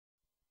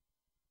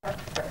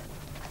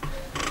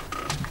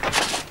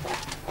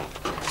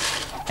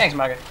Thanks,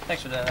 Margaret.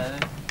 Thanks for doing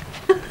that.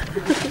 I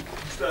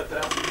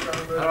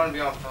don't want to be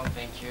on film,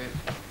 thank you.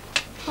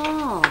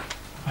 Oh.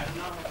 I don't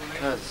know how to make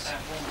Yes.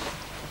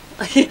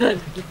 it at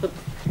home.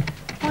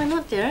 Why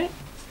not, Derek?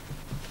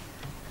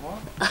 What?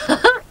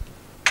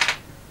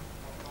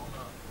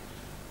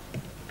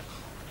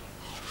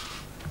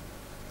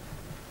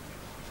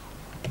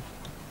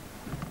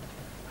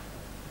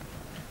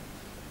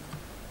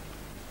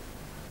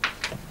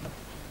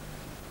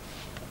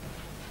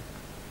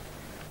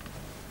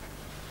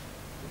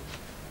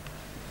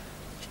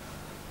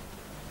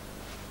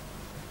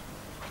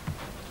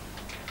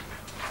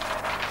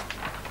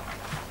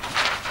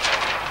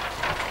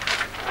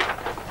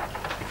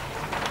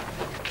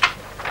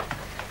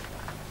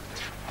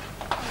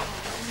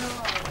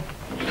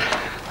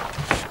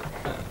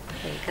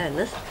 There you go,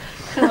 Liz.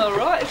 All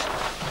right.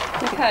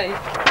 Okay.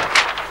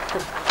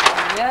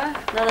 Yeah.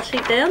 Another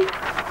sheet down.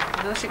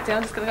 Another sheet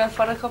down. Just gonna go and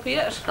photocopy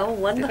it. Oh, See if it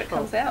wonderful.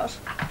 comes out.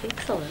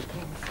 Excellent.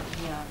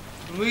 Yeah.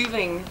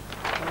 Moving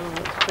Oh,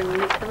 it's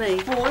bringing it to me.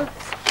 forward.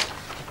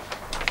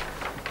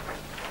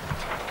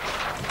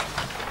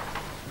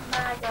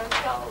 Margot,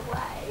 go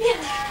away.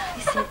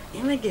 You said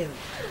Imogen.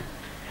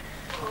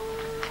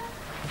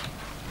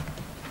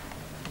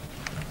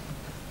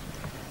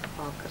 Oh,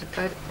 I've got to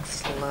go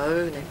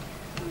slowly.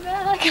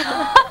 Margot.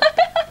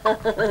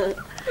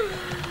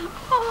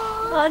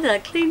 Oh, no,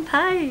 clean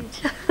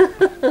page.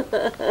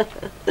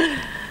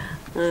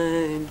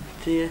 Oh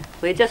dear.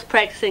 We're just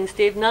practicing,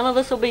 Steve. None of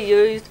this will be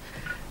used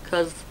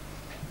because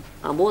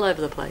I'm all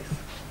over the place.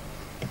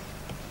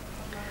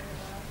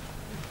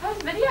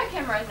 Whose video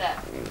camera is it?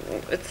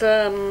 It's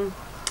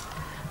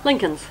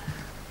Lincoln's.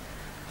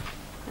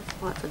 That's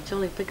why it's a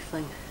jolly big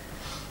thing.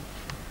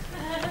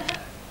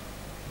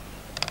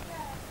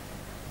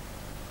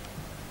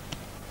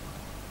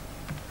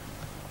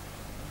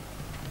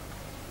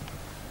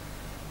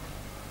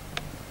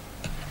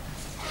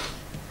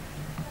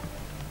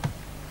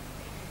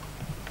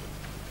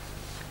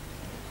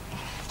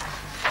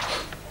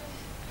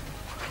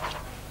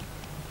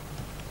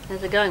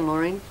 How's it going,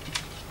 Maureen?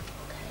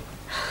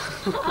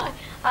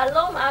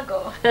 Hello,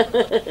 Margot. You're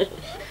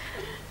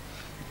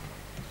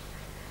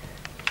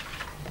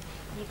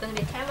gonna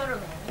be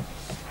cameraman.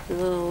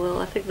 Oh, well,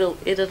 I think they'll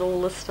edit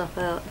all this stuff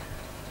out.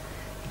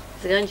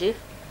 How's it going, Jeff?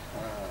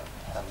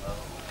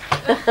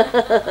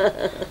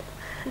 Hello.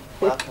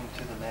 Welcome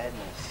to the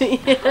madness.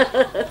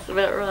 Yeah, that's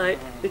about right.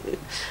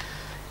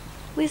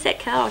 Where's that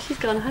cow? She's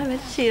gone home,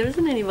 isn't she? There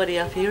isn't anybody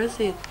up here, is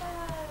there?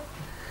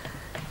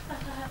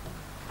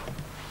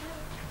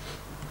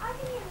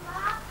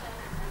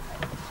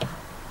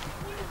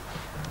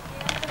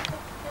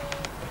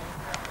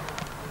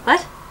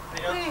 What?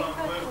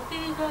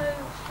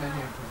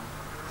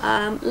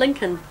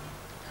 Lincoln.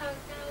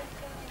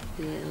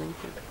 Yeah,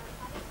 Lincoln.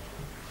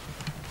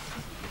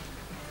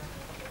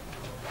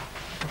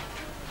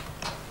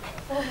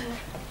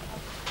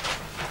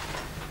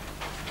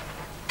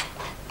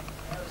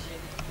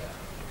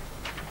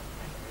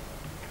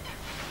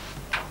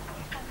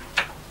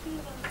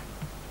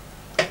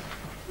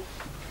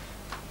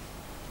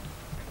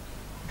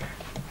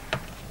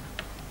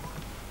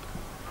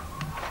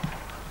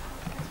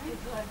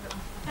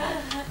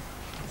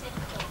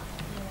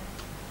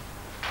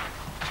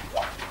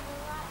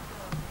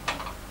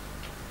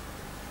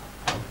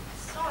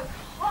 So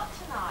hot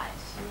tonight.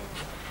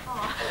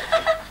 Oh.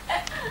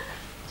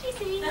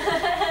 Jessie.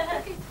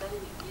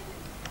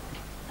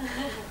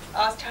 I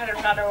was trying to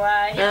run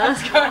away. I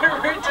was going to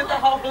root to the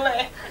whole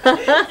left.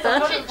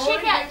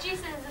 Check out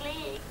Jesse's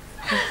legs.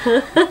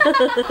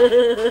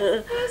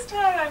 First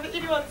time I've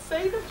anyone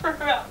seen them for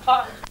about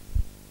 5.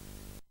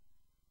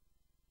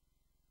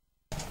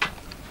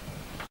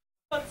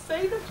 I've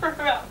seen them for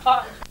about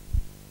 5.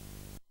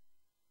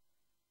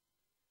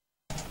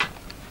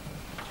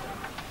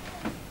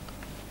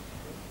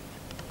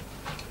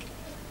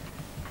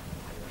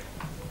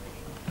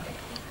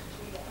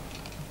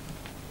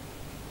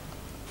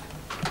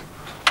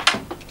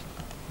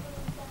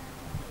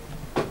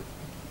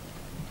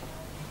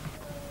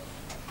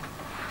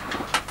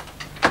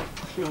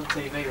 You're on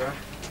TV, right?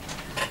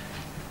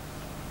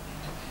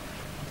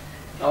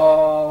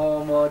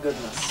 Oh my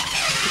goodness.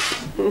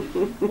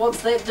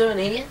 What's that doing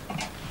here?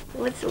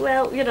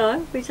 Well, you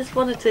know, we just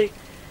wanted to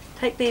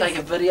take these. Take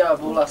a video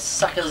of all us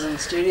suckers in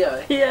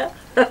studio. Yeah,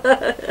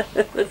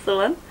 that's the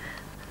one.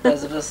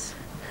 As it is.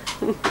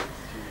 Have you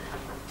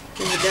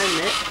done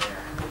that?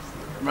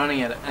 I'm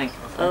running out of ink.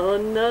 Oh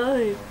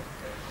no.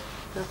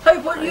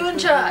 Who put you in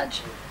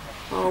charge?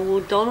 Oh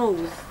well, Donald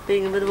was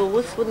being a bit of a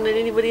wuss. Wouldn't let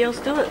anybody else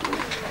do it.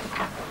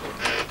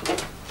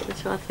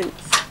 Which I think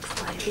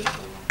sucks, lady.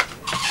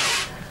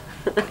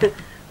 What are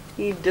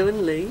you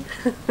doing, Lee?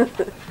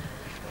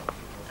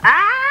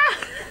 Ah!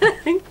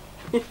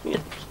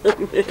 That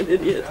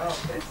idiot.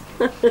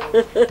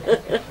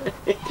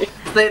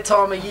 It's that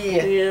time of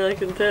year. Yeah, I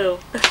can tell.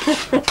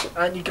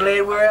 Aren't you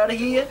glad we're out of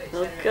here?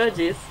 Oh God,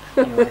 yes.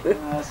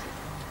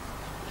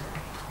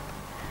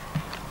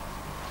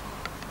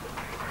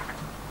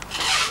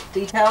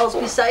 Details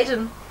be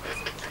Satan.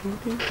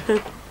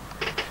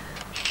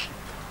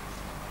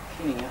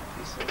 Cleaning up,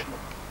 you said.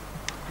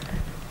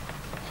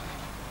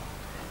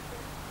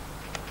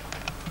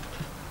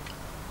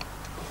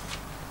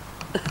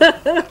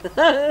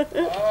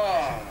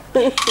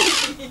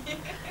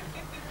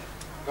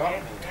 Got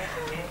me.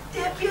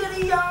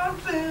 Deputy on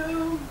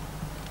film.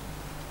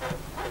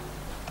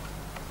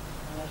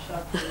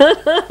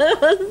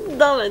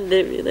 Stop it,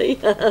 Deputy.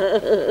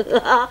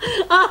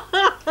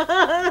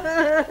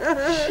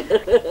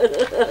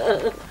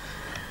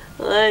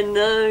 I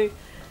know.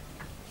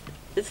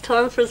 It's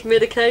time for his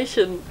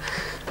medication.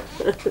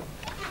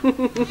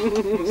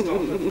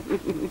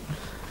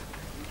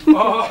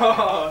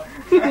 Oh.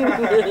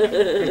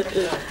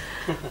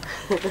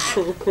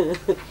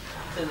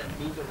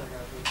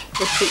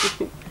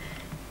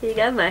 Here you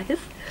go, Marcus.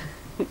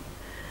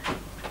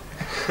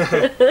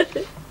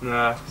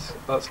 Nah,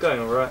 it's going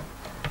alright.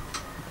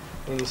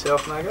 And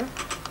yourself, Margo?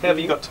 How have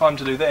you got time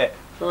to do that?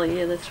 Oh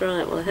yeah, that's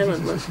right. Well, I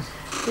haven't. But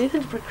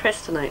anything to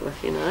procrastinate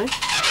with, you know.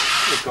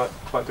 It's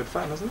quite good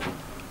fun, isn't it?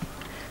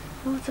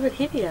 Oh, it's a bit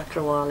heavy after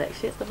a while,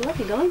 actually. It's the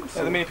bloody Are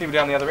dinosaur. there many people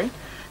down the other end?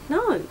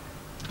 No.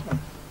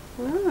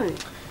 No.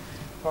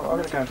 Well, I'm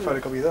going to go and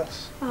photocopy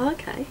this. Oh,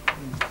 okay.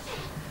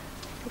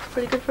 Looks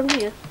pretty good from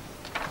here.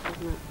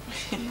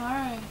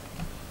 Tomorrow.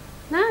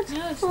 No, it's,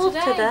 No, it's fourth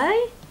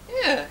today.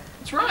 Yeah,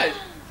 that's right.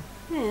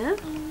 Yeah.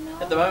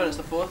 At the moment it's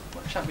the 4th.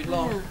 It shan't be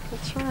long. Yeah,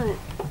 that's right.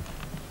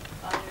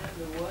 I am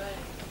the way.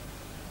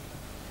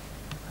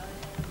 I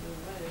am the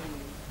way.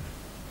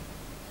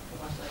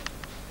 What must I say?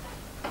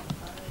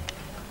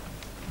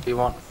 What do you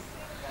want?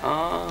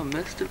 Oh,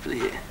 Mr.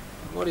 Blair.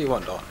 What do you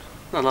want, Don?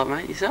 Not a lot,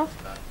 mate. Yourself?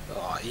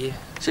 Oh, yeah.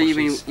 So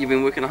you've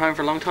been working at home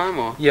for a long time,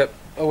 or? Yep.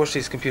 I wish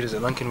these computers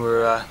at Lincoln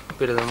were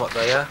better than what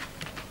they are.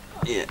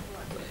 Yeah.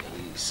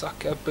 They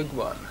suck a big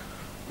one.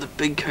 The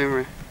big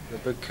Kumara. The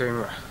big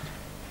Kumara.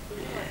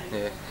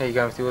 Yeah. How you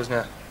going with yours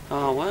now?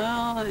 Oh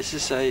well, let's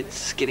just say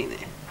it's getting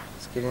there.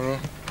 It's getting there.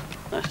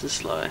 Nice and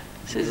slow.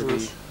 Says You'll in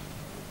be this.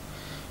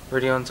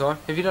 ready on time.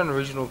 Have you done a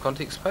regional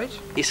context page?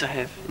 Yes, I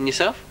have. And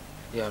yourself?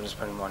 Yeah, I'm just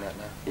printing mine out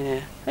now.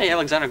 Yeah. Hey,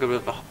 Alexander got a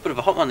bit of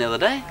a hot one the other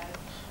day.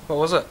 What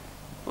was it?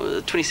 What was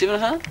it, 27 or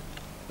something?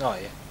 Oh,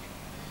 yeah.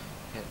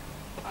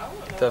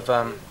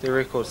 Their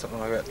record's something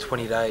like about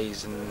 20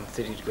 days and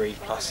 30 degree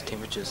plus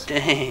temperatures.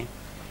 Damn.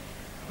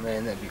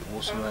 Man, that'd be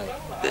awesome, mate.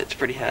 That's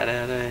pretty hard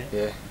out, eh?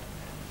 Yeah.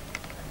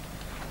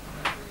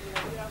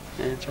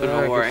 Yeah, it's a bit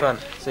of a worry. Good fun.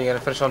 So you're going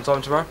to finish on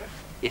time tomorrow?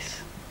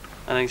 Yes.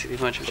 I don't exactly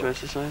much of a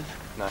choice, I suppose.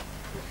 No.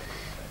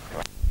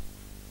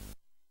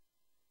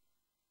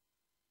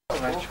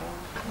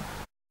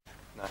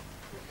 No.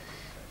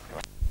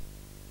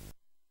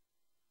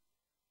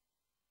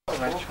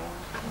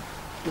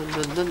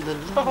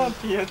 Oh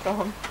dear,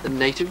 Dom. The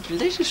native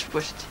delicious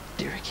with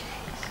Derek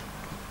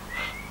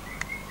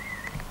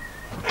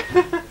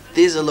Hayes.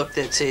 There's a look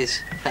that says,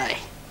 hey,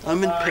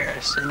 I'm in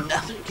Paris and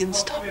nothing can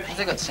stop me. I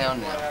think it's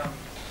sound now.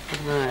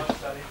 No.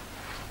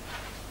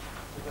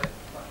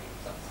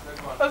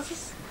 Is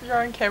this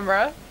your own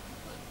camera?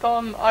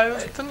 Don,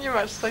 didn't get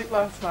much sleep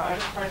last night.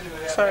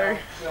 So,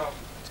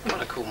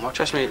 What a cool watch.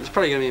 Trust me, it's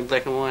probably going to be in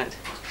black and white.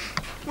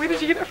 where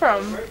did you get it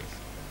from?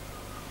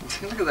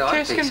 Look at the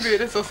Cash eyepiece.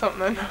 converters or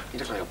something? You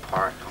look like a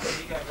pirate.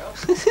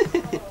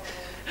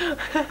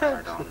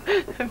 Pardon.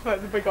 It's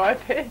like the big eye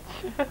patch.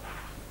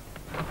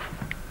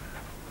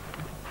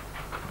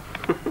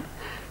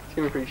 It's going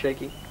to be pretty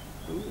shaky.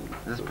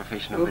 This is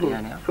professional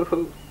video now.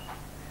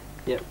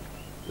 Yep.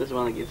 This is the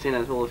one that gets sent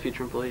out to all the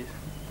future employees.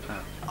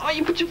 Oh. Oh,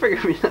 you put your finger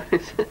on your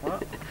nose.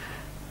 What?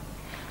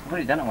 I've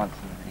already done it once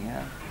in the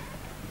video.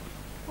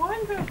 Why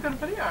is it got a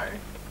video?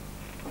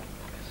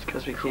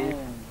 Because we can.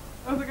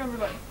 I was going to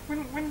be like, when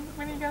are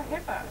you going to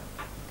have that?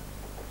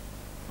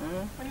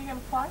 When are you going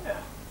to play it?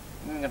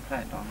 I'm going to play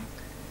it, Don.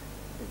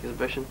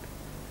 Exhibition.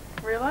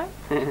 Really?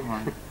 Come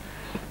on.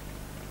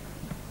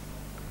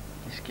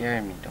 You're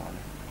scaring me, Don.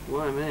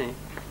 Why me?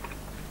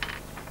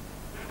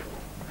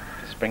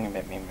 Just bringing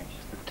back memories.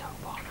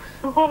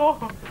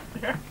 Oh,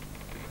 yeah.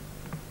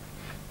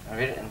 I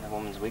read it in the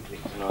Woman's Weekly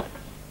tonight.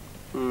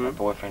 My Mm.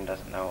 boyfriend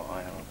doesn't know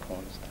I am a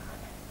porn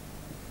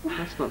star.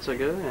 That's not so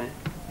good, eh?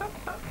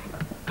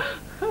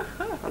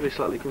 I'd be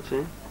slightly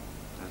concerned.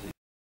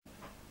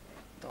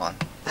 Don.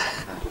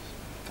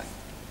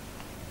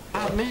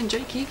 Oh man,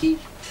 Jay Kiki.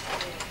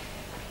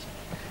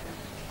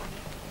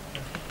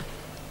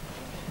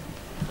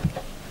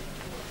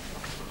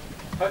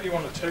 Hope you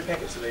wanted 2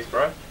 packets of these,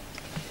 bro.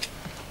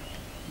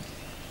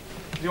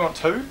 Do you want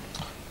 2?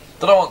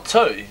 Did I want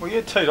 2? Well, you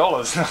had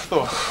 $2. I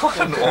thought.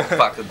 I didn't want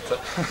fucking 2.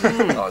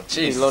 Oh,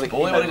 Jesus, boy,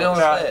 what are you doing with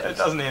No, that? it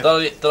doesn't have.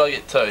 Did I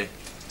get 2?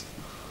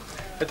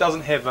 It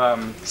doesn't have Do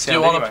sound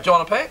you want anyway. a, do you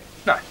want a pack?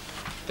 No.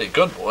 They're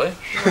good, boy.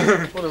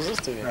 What does this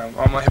do? I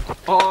might have.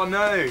 Oh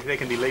no, that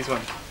can be Lee's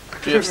one.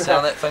 Do you have to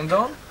sound that thing,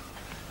 Don?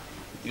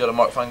 You got a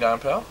microphone going,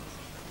 pal?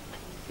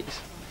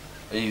 Yes.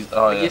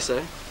 Oh, I yeah. guess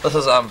so. This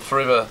is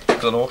Forever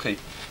Glenorchy.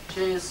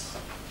 Cheers.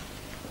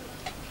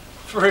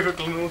 Forever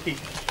Glenorchy.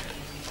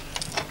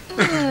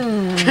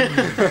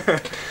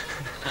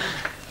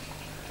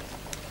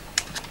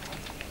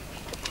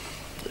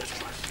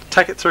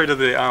 Take it through to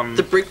the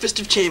The breakfast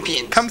of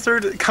champions. Come through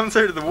to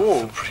the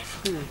wall.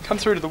 Come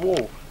through to the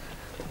wall.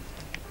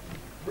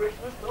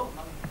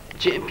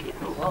 Champion.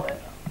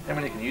 How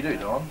many can you do,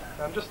 Don?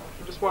 I'm just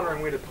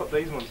wondering where to put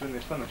these ones when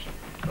they're finished.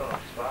 Oh,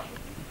 smart.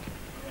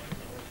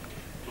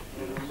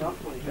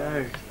 No,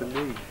 it's the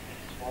lead.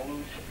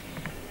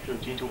 Do a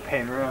gentle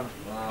pan round.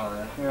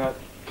 Oh, yeah. Yeah.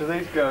 Do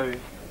these go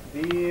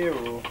there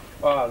or?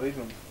 Ah, these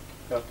ones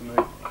have to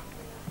move.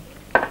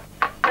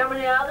 How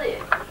many are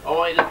there? I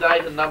want you to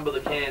date and number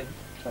the can.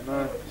 I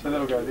know. So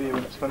that'll go there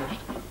when it's finished.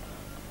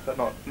 But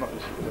not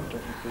this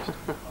first.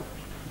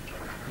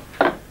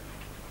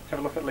 Have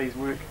a look at Lee's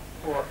work.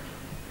 What?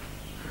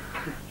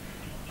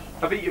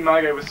 I bet your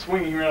Margot was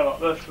swinging around like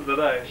this for the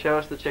day. Show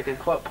us the chicken.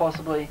 Quite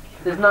possibly.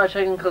 There's no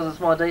chicken because it's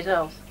my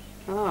details.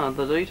 Ah,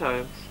 the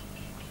details.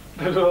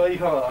 Lee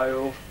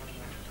Hale.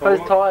 Who's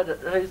tired?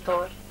 Who's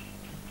tired?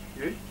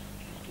 You?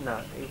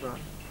 No, you're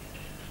right.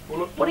 Well,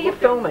 look, What are you look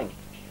filming?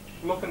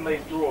 Look in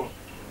Lee's drawer.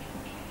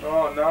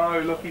 Oh no,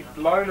 look, he's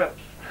blown it.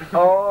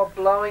 Oh,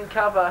 blowing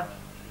cover.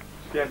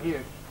 Down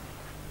here.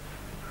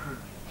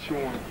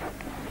 Sean.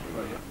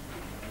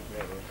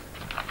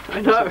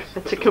 I know,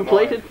 it's a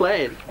completed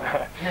plan.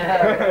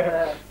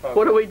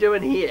 What are we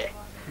doing here?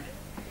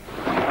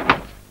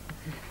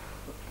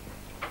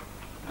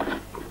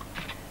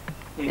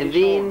 And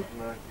then...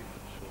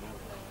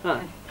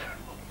 Huh,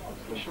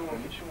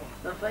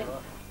 Nothing.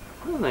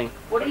 nothing.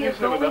 What are you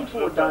filming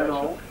for,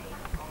 Donald?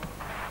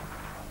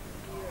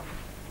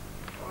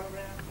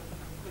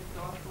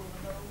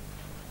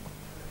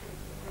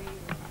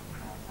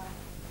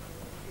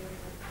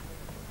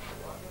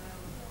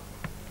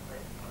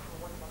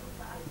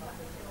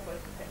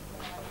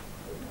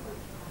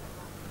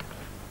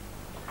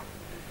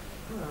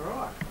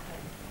 Alright.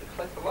 Looks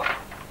like a lot.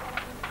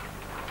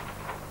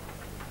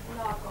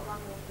 No, I've got one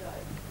more to go.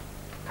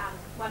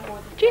 One more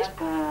to Just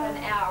go. An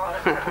hour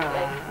on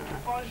it.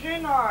 Oh, you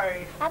know.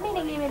 I'm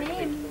gonna give it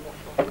in.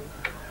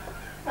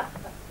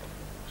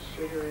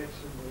 Cigarettes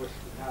and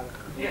whiskey.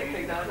 Yeah,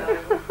 see, no.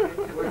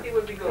 Whiskey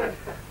would be good.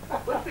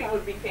 Whiskey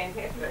would be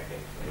fantastic.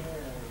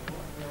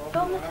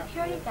 Film the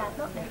security guard,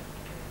 not me.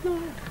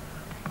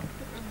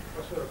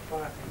 What sort of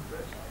party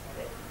dress?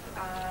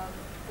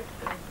 It's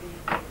going to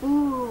be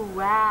Ooh,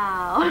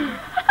 wow.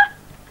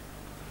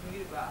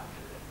 new glass.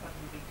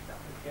 Fucking big stuff.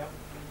 Yep.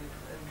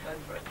 And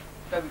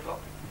baby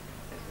block.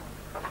 There's one.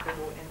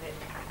 Comfortable in that.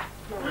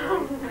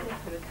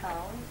 For the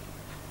towels.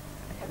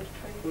 Cabbage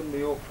tree. Wouldn't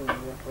be awful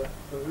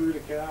for who the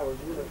cow was,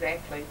 would it?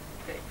 Exactly.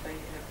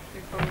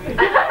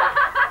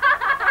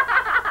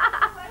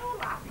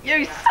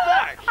 You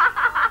suck!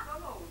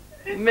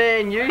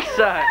 Man, you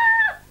suck!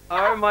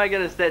 Oh my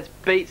goodness, that's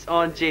beats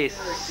on Jess.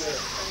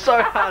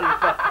 So hard and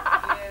fun.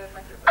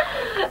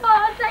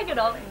 Oh, take it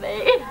off me.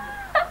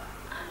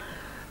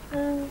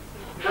 Look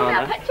Oh, at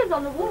our no. pictures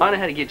on the wall. I know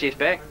how to get Jess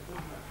back.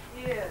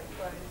 Yeah,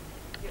 so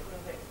get rid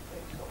of that.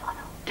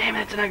 Damn,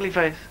 that's an ugly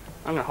face.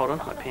 I'm gonna hold on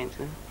to my pants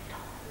now.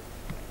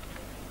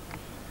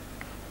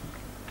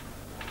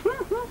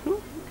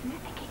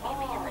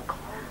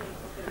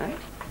 Huh?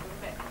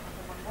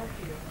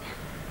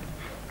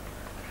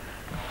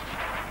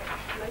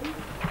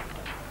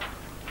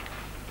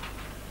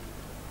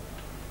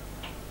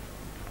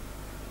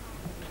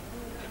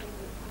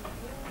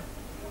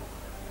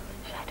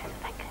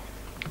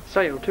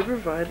 Sail to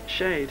provide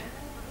shade.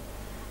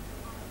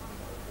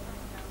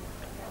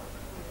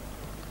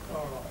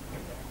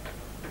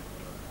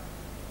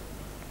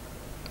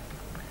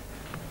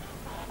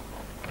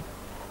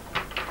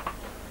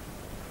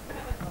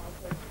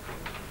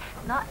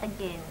 Not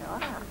again,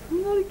 Donna.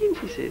 Not again,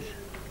 she says.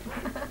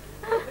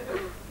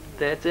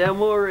 That's our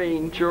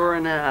Maureen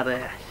drawing out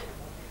at.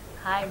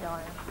 Hi,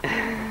 Donna.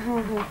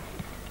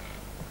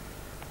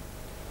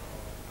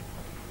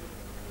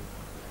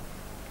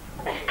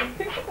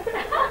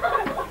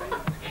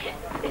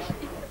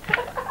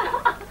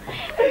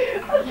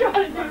 I'm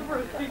trying to do it for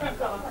a second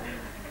time.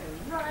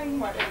 Running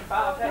my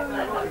bar back.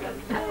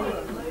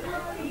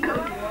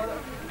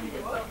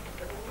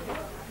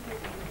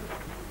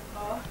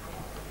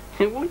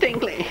 Woo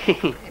tingly.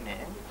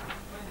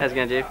 How's it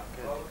going, Jeff?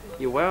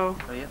 You well?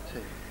 Oh, yeah,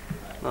 too.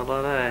 Not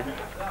like that.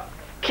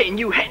 Can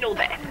you handle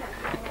that?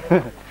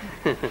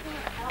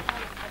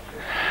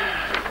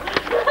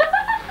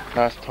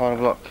 Nice tiny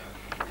block.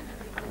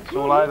 It's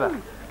all over.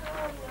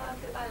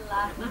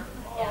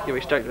 You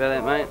be stoked about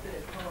that, mate?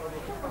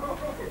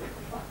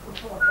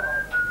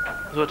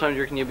 So what time do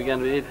you reckon you'll be going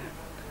to bed?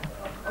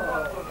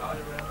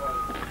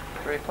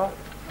 3 o'clock.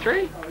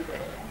 3?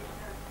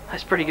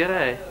 That's pretty good,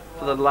 eh?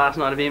 For the last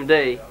night of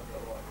MD.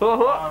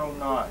 Final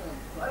night.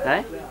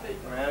 Eh?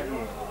 We're out of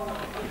here.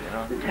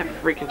 Have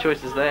freaking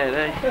choices that,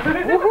 eh?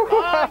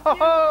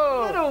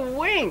 Oh, you little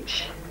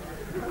wench!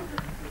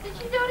 Did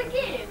she do it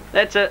again?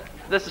 That's it.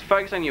 This is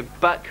focused on your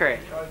butt crack.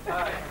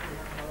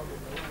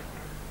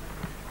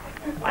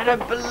 I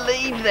don't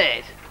believe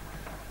that.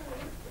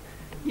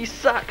 You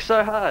suck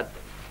so hard.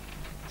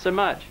 So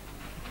much.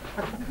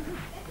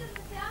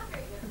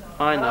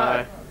 I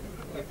know.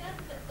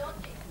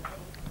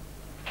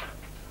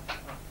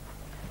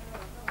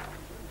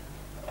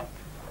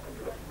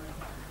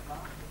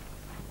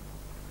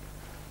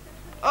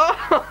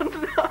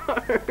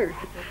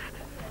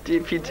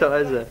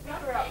 Deputizer.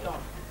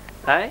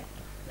 Hey?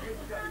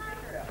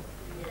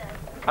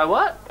 I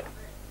what?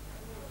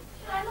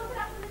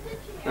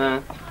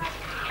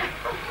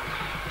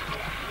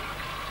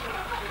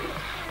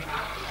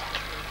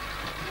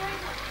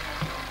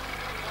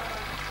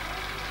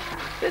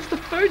 There's the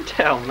food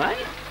towel, mate.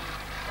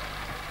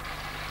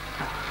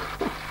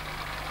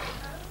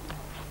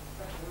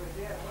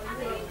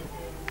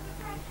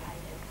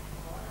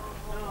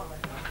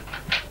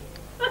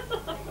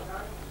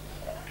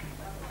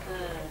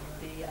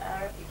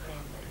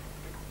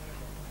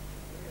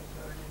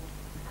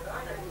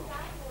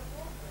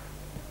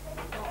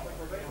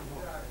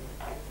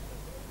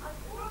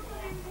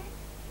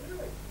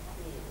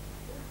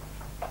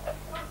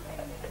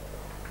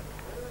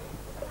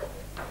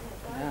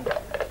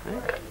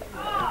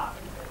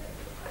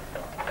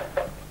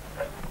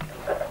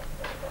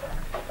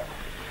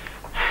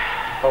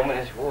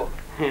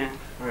 Yeah.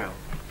 Real.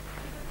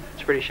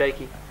 It's pretty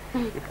shaky.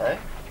 Hey?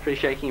 It's pretty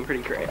shaky and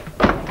pretty crap.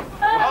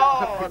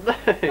 Oh no!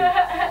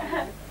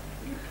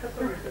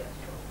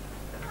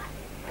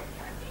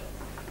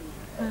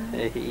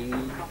 Hey.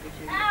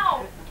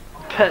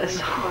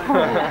 Piss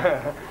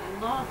off.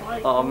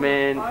 Oh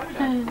man.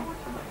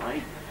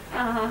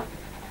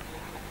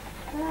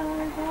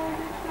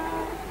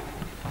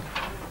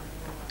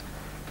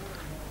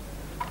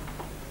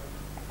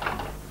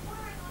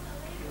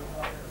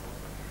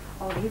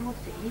 Oh, he wants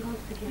to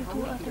get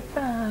hold of you.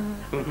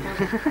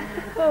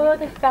 Oh,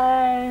 the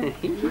fun. I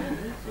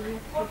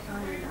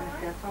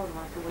told him, I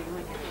said, well, you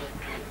won't get it.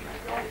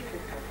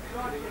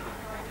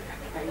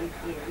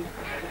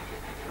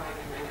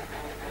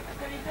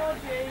 Pretty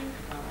dodgy.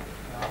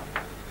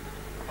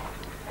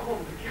 Oh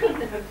my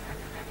goodness.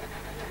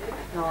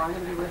 No, I'm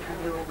going to be working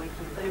here all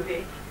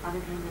weekend. I'm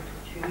in here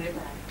until Tuesday.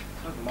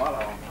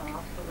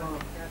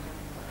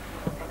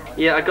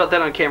 Yeah, I got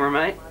that on camera,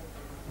 mate.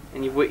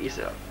 And you wet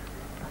yourself.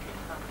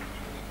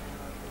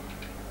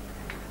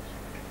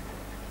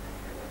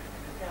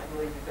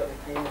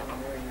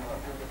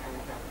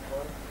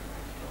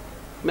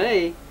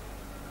 Me?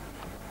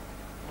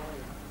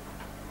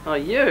 Oh,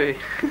 you?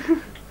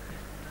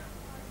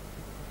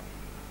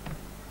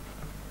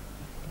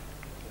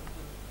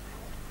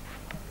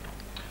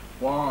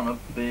 Wanna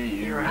be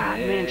You're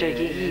right, man,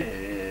 Jakey.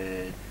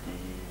 ready.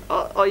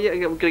 Oh yeah, I'm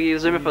gonna get a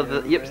zoom in for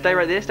the. Yep, stay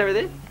right there, stay right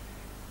there.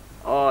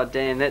 Oh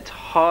damn, that's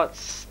hot.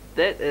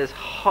 That is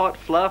hot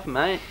fluff,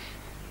 mate.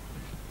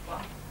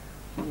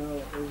 No,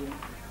 it isn't.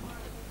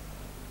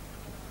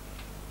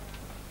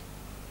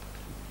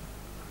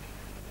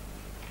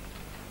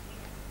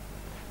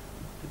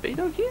 The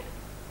B-Dog here?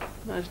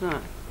 No, it's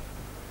not.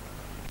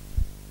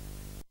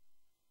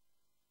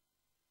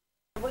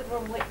 Wet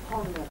room, wet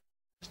pond.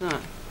 It's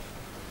not.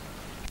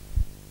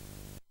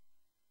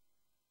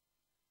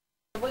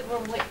 Wet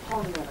room, wet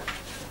pond.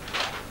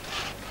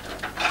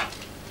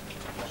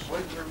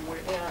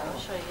 Yeah, I'll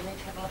show you. You need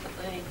to have a look at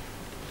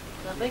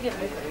the bigger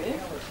view.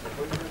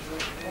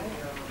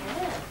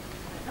 Yeah.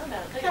 No, no, I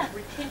think it's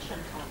retention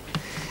time.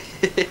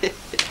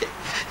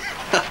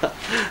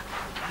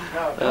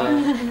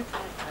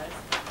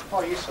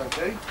 Oh yes I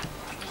do.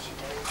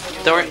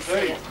 Don't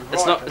worry.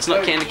 It's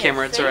not candid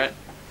camera, it's alright.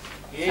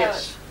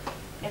 Yes.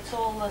 So it's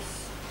all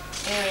this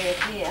area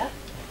here.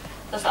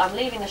 I'm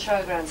leaving the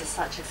showgrounds as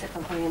such, except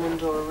I'm putting an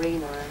indoor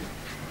arena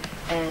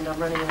in, and I'm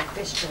running an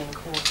equestrian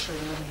course through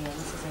the middle here.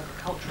 This is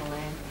agricultural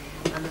land.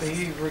 And Are this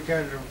you is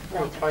going to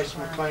replace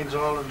McLean's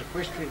Island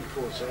equestrian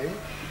course, are you?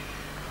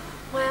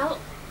 well,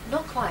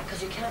 not quite,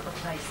 because you can't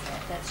replace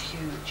that. That's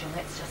huge, and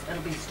that's just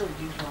it'll be still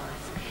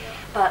utilised.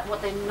 But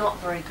what they're not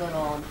very good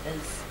on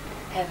is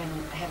having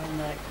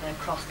the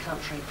cross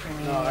country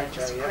premier, Oh, okay,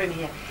 just yeah.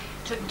 premier,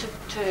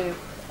 to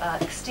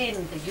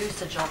extend the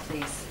usage of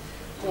these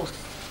horse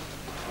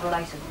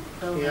related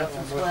buildings Yeah, as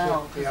I'm with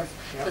well. you. Yeah, Because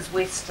yeah. there's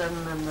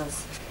Western and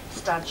there's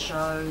stud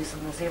shows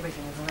and there's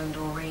everything. There's an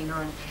indoor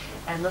arena,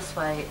 and this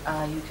way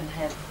you can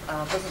have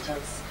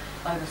visitors,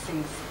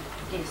 overseas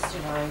guests,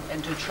 you know,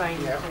 and do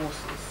training Yeah.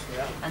 courses,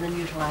 Yeah. and then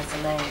utilise the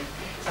land.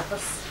 But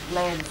this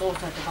land is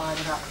also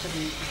divided up to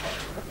be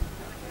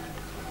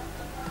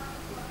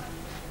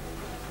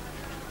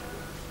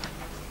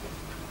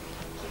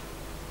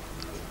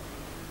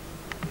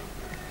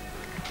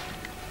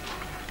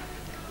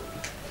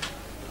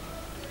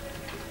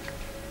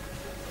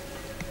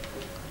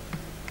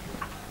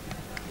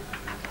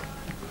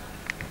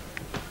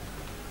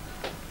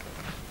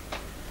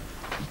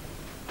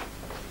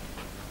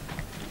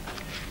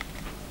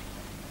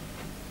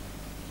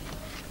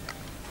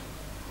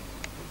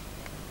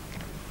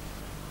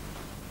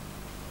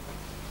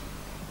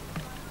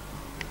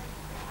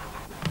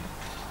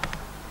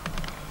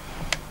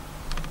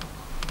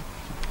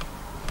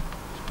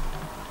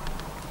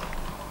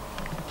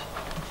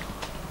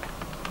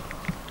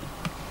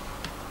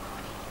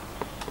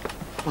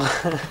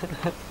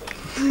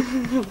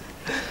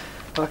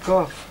Fuck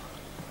off.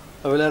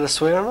 Are we allowed to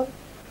swear on it?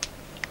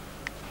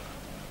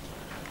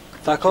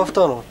 Fuck off,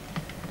 Donald.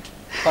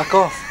 Fuck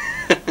off.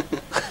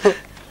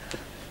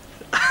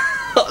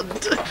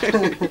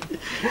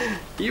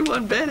 You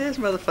one badass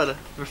motherfucker.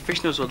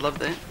 Professionals would love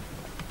that.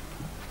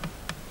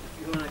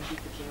 You want to keep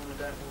the camera,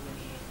 don't move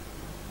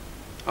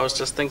any I was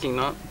just thinking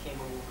not,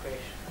 camera will crash.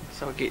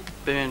 so I'll get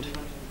burned.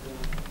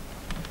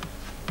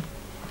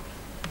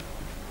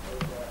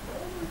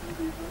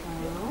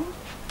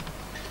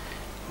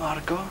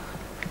 Marco.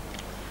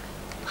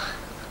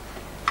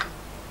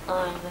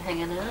 I'm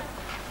hanging out.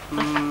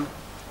 Mm,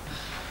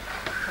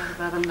 Got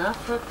about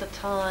enough. Look, the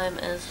time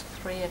is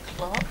 3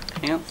 o'clock.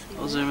 hang on,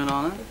 I'll zoom in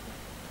on it.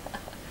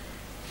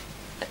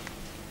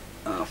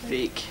 Oh,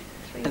 fake.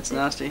 That's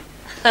nasty.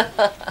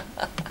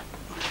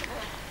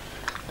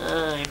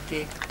 Oh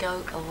dear,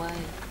 go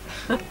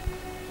away.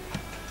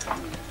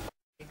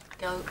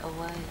 Go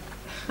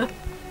away.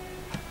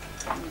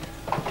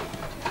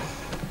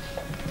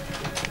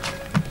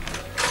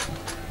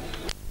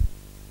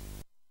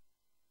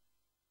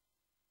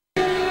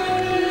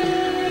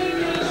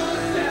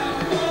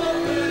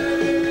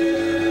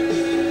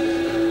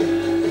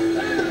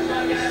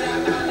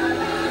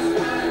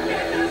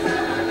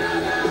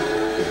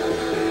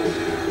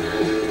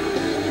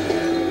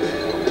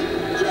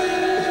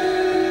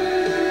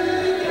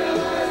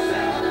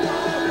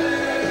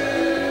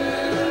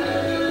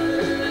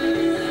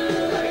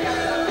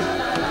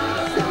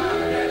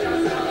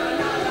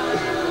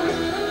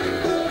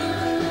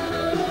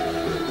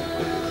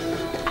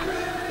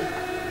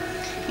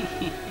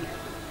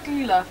 What are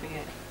you laughing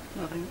at?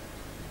 Nothing.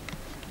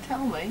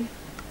 Tell me.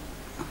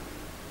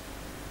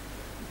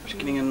 Just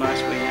getting a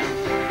nice wee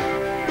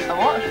A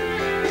what?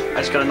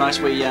 I just got a nice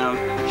wee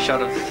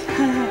shot of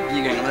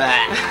you going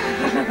blah.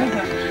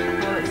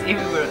 Well, it's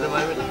everywhere at the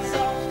moment.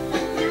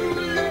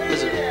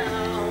 Is it?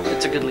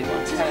 It's a goodly one.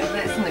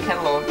 That's in the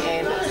catalogue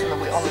and it's in the,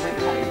 on the web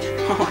page.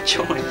 Oh,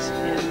 choice.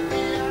 Yeah.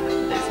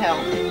 That's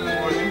how people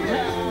remember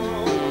it.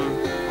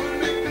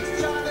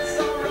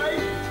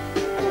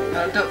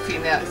 I'll do it for you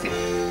now, except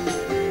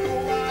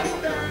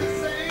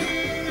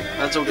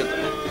That's all good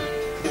though.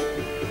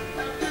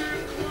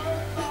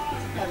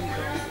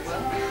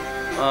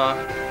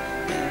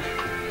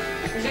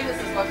 I presume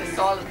this is like a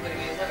silent movie,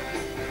 is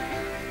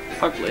it?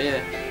 Hopefully,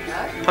 yeah.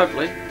 No?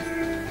 Hopefully.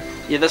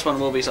 Yeah, this one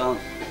will be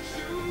silent.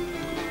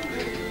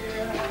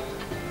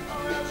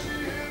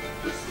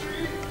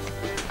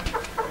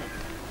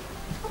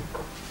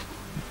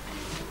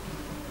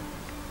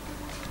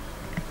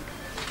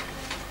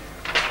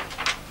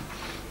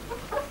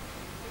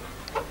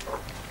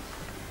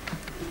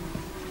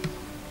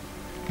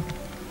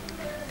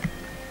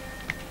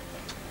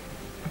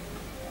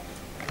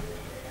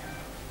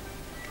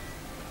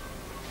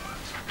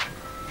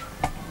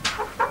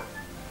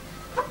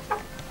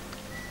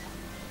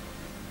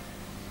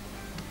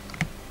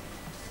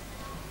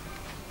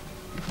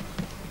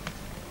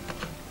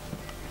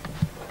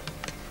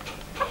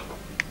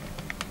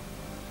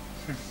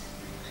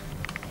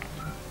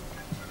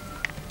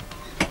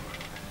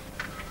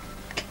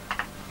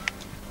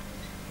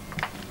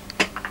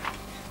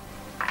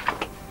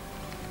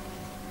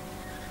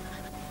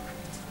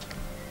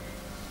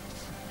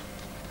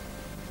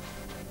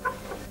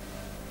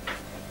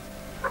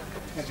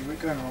 How's your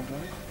week going on,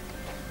 Donny?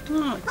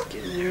 Oh, it's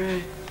getting there,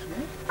 eh?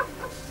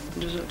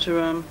 I'm just up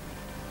to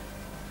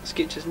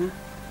sketches now.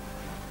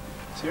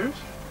 Serious?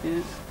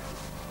 Yeah.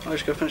 I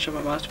just gotta finish up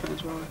my master plan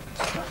as well.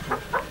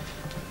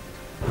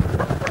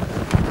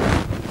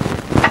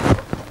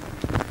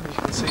 As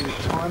you can see the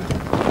time.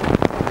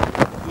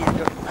 Yeah,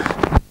 got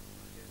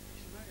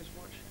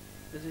watch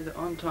is either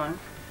on time,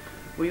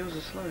 wheels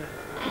are slow.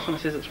 This one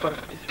says it's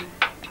 5:53.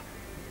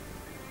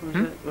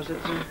 Was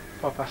that so?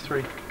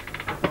 3:05.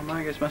 Oh,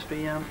 Margot's must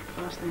be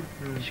fast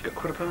then. She's got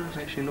quarter I past.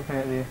 was actually looking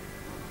at there.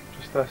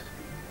 Just us.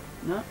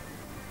 No,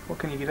 What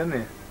can you get in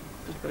there?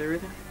 just about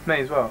everything. Me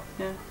as well.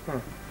 Yeah.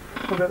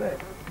 What about that?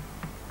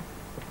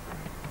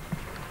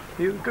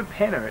 You're a good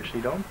panner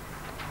actually, Dom.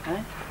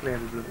 Eh? We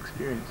have a bit of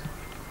experience.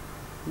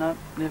 No,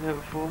 never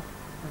before.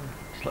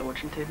 Just like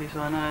watching TV, so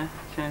I know.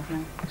 See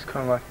anything? It's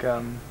kind of like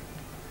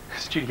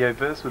Studio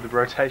Biz with the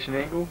rotation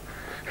angle.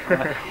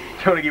 Right.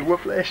 Don't want to get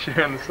whiplash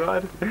around the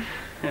side.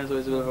 That was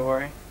always a bit of a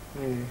worry.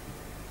 Yeah.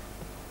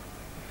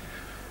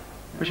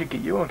 We should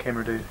get you on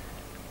camera, dude.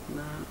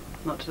 No,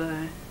 not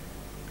today.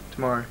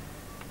 Tomorrow.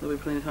 There'll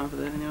be plenty of time for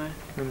that anyway.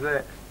 When's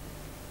that?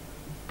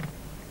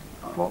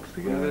 Lots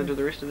to go. We're gonna do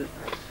the rest of it.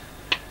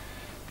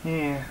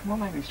 Yeah, might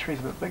make these trees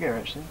a bit bigger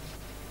actually.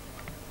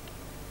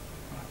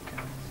 Like,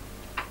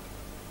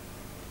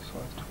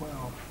 size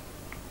 12.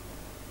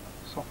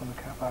 Soften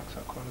the car parks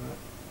up quite a bit.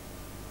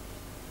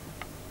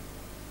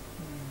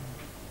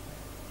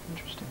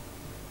 Interesting.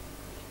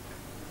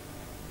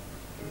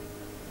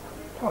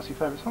 Oh, it's your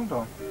favourite song,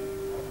 Don?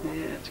 Yeah,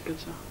 it's a good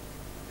song.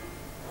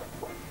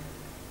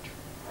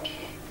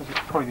 This is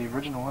probably the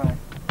original, eh?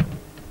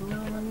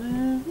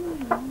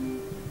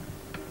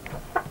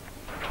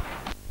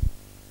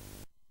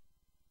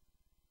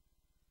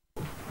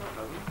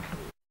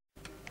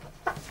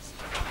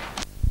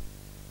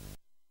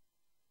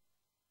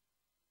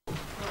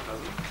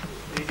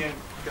 Are you going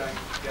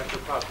down to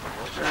the pub?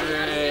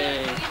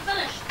 Hey.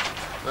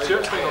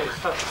 Seriously, on the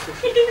pub.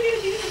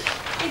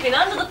 You've been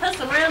under the piss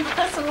and round the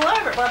piss and all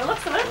over it by the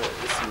looks of it.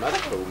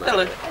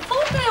 Hello. I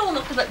thought they all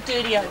looked a bit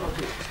dirty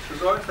over it.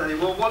 Design study.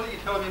 Well, why don't you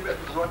tell me about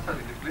the design study,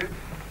 Glenn?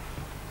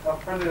 I've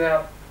printed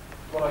out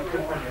what I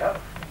could print out.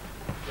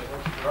 So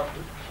that's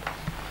interrupted.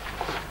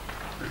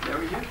 Is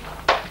Larry here?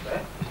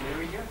 There, is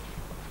Larry here?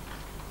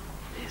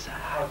 There's a I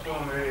was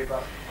telling Mary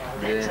about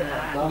That's a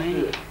hard me.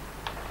 I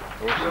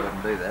wish I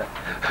wouldn't do that.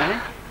 Eh?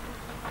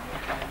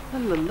 La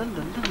la la la la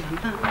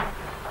la.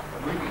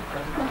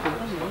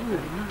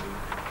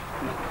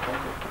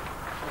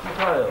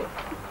 Kyle.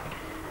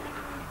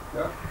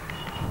 Yeah.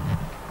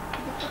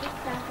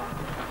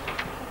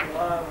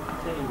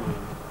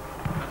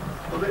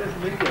 Well, there's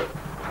media.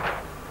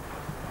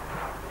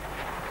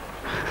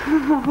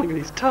 Look at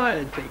these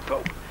tired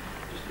people.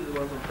 Just do the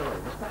ones on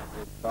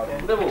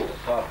time. Level.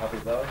 Fire puppy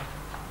though.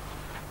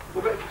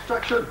 What about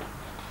construction?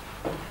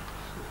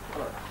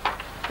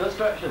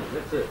 Construction,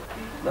 that's it.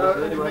 No,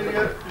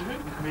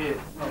 it's media.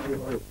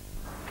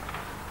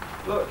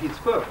 Look, it's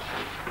first.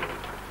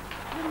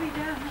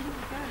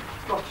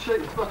 It's not a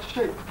sheep, it's not a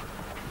sheep.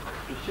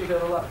 Just check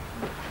it all up.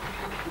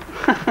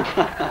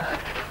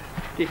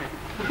 Yeah. You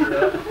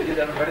get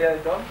that on video,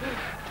 Don?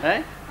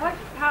 Eh?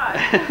 Hi.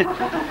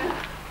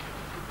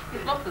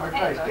 He's lost his Okay,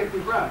 hat, it's though. Jeffrey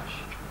Branch.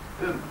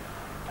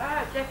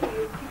 Ah, Jackie, you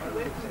keep your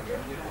work.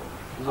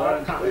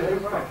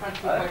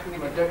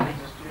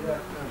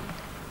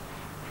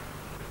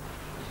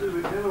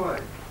 Anyway.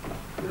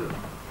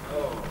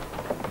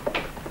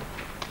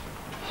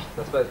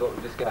 I suppose what,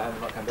 we just go home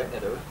and not come back now,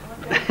 do we?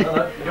 No,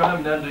 no, you go home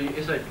and now do your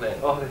essay plan.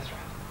 Oh, that's right.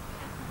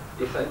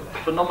 Essay.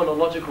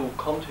 Phenomenological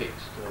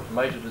context of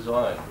major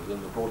design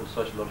within the broader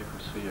sociological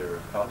sphere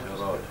of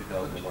Aotearoa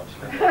 2001.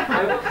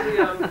 Hey, what's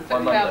the, By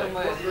Monday.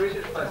 what's the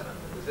research placement?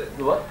 Is it,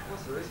 The what?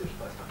 what's the research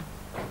placement?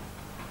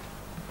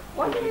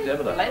 What's the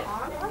examiner? I'm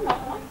not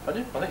one. I do?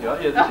 I think you are.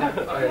 Yeah,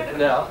 this is,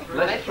 now,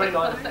 less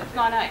 390.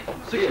 698.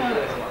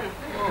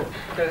 698.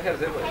 How does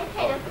that work?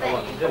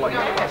 That might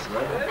get us,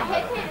 right?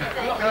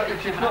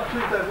 It's not too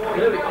bad.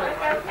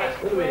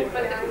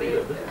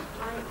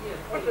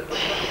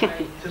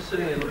 Just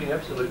sitting there looking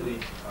absolutely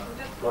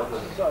like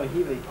this. So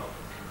heavy.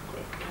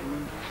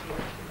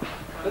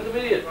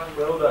 Intermediate.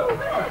 Well done.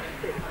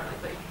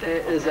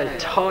 That is a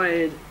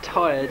tired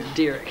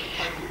Derek.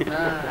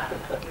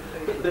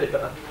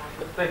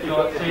 Thank you,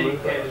 like CD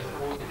cans.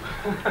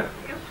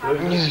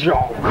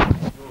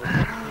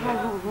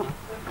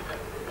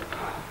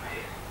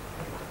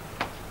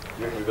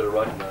 You reckon we've got to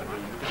write now?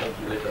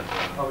 Letter.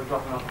 I'll be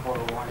dropping off a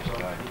bottle of wine.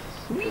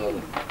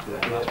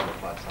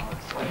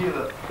 I hear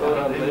that. Well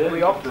done, Leah.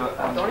 We off to it.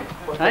 Sorry?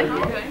 Hey?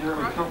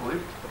 Jeremy Copley.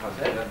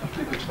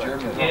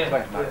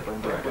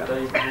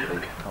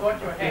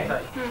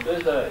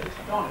 Thursday.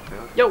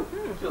 Yo.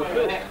 You're the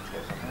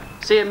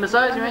first. See you, Miss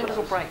O's, mate.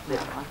 Little break there.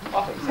 The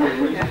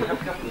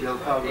other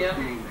part of it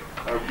being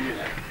abused.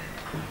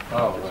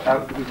 Oh,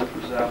 Because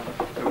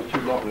it was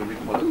too long, we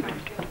didn't want to.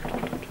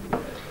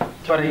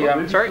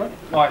 Sorry, Sorry?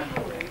 like,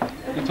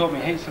 you taught me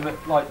heaps of it,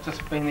 like,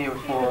 just been there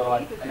for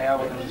like an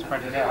hour and just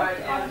printed out.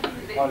 I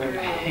learned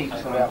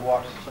heaps about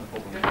what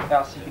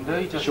else you can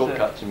do. Just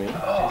shortcuts, you mean?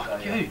 Oh,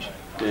 huge.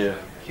 Yeah.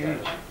 Huge.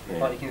 Yeah.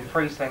 Like, you can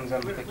freeze things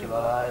in particular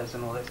layers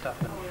and all that stuff.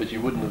 But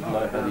you wouldn't have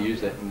known how to use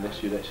that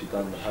unless you'd actually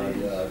done the hard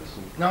yards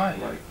and No,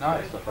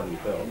 no. stuff under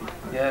your belt.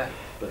 Yeah.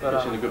 But it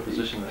puts you in a good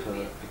position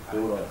to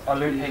build on it. I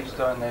learned heaps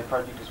doing their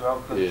project as well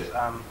because, Yeah.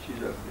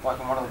 like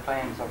in one of the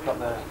plans, I've got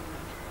to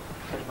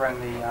bring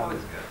the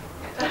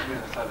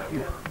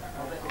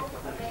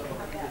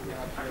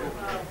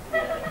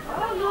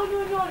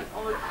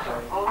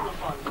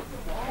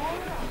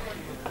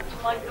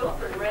My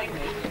girlfriend rang me.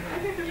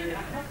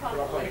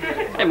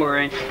 Hey,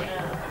 Maureen.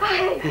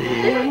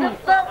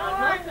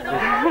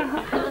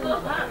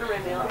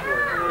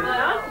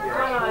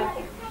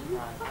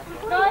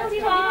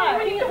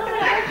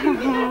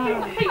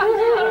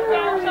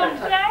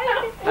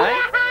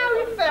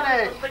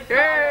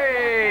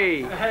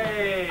 Hey!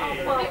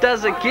 Hey!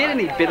 Does it get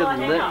any better than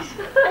this?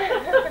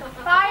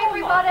 Bye,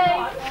 everybody.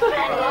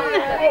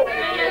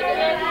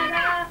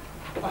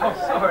 Oh,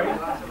 sorry.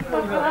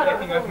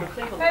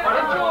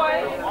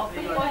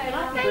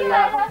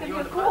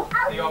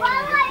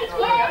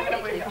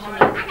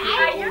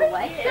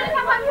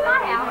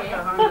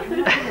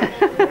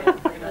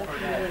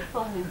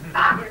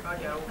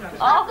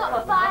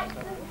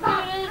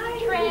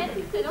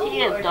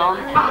 Cheers, Don.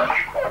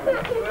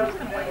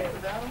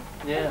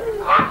 Yeah.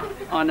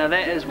 Oh, no,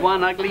 that is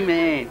one ugly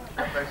man.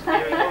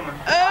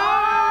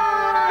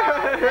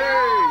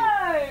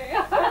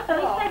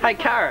 Hey,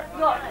 Cara.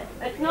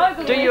 It's no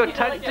good. Do your if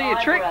you look at do your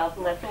trick. eyebrows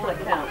and that's all that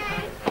counts.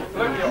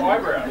 Look at your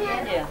eyebrows.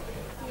 Yeah.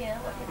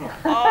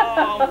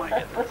 Oh my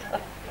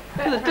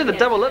goodness. Do the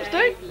double lips,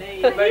 dude? Oh,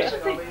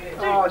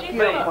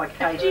 get off my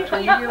case.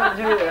 Between you and her,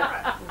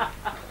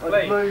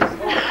 I'd lose. That's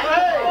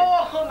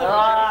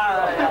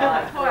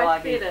why I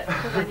said it.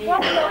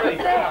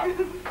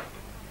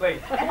 Wait.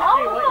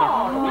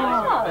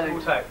 Oh!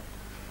 Full take.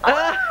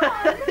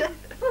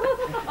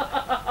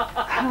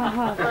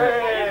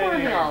 Hey!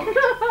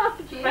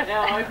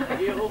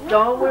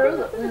 Don, where is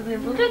it? Where's the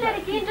Do that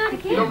again, do it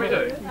again. You want me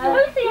to?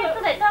 Who's the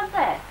actor that does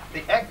that?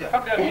 The actor.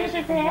 Who's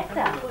the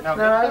actor? No,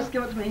 No, just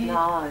give it to me. No.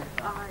 I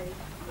think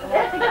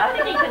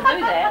he can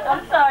do that.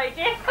 I'm sorry,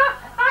 Jeff.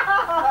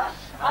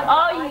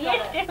 Oh,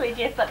 yes, definitely,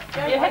 Jeff, but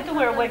you have to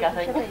wear a wig, I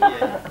think.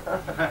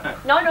 Yeah.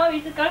 No,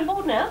 he's going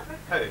bald now.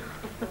 Who?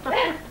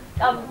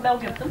 Mel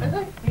Gibson.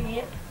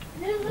 Yeah.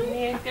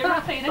 Yeah, go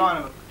to Peter. Sign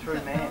of a true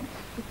man.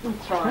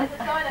 That's right.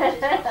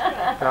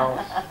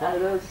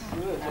 It is.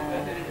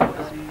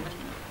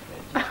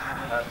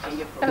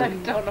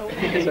 Donald.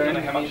 Is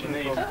there how much you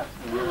need? You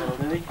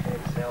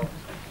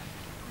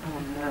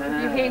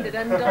handed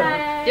in,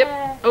 Don. Yep,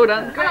 all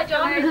done.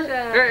 Congratulations.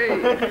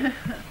 Great.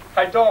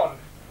 Hey Don,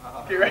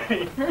 get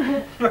ready.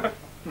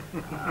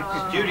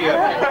 Studio.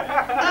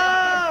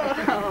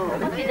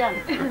 What's he done?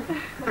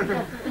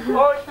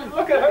 Oh,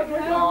 look at him.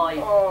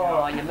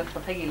 Oh, you missed the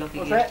piggy look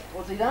again. What's that?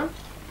 What's he done?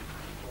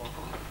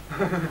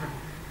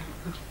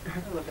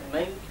 Look at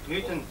me.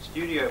 Newton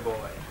Studio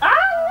Boy.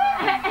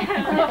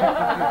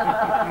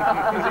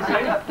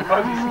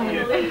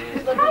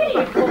 Hey,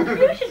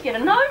 you should get a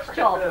nose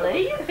job,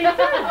 Lee. You'd be good.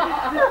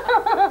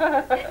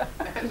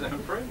 That's an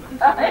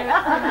improvement.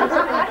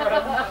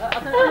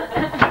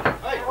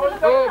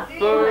 Oh,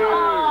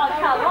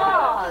 come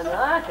on.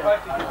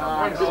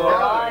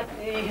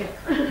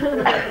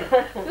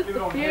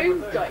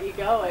 You've got you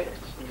going.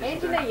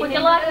 Anthony, Would you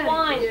like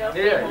wine?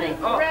 Yeah.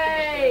 Oh,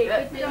 Great,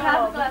 good Do you have a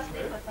job. glass of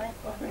this, I think?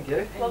 thank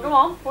you. Well, go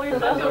on, pour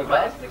yourself.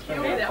 You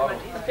need that one.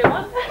 Do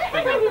one.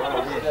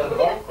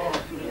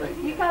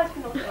 You guys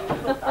can all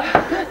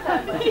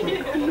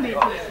You need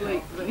to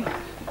sleep, Lee.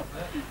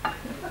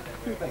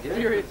 Thank you.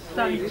 You're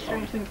starting to do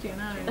strange things to your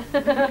nose.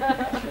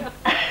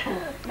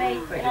 Me,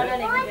 and I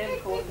don't even do the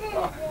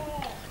course.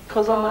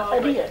 Because I'm an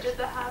idiot. Did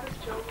the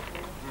hardest job.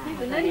 He's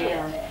an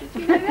idiot.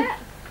 Did you know that?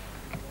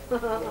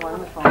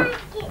 Wonderful.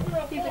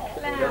 He's a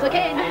clown. It's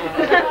okay. I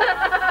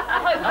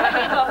hope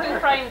he's not been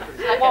framed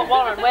like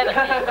Warren Weather.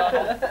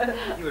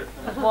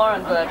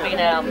 Warren's been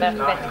our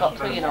mascot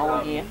too, you know,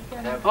 all year.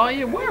 Oh,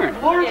 you weren't.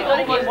 Yeah, got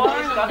to get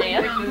Warren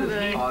in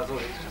there.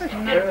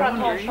 Front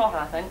whole shot,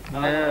 I think.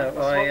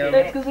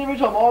 That's because every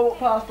time I walk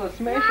past I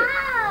smash it.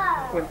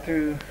 Went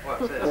through.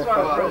 What's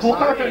that?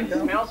 Warren. It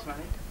smells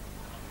funny.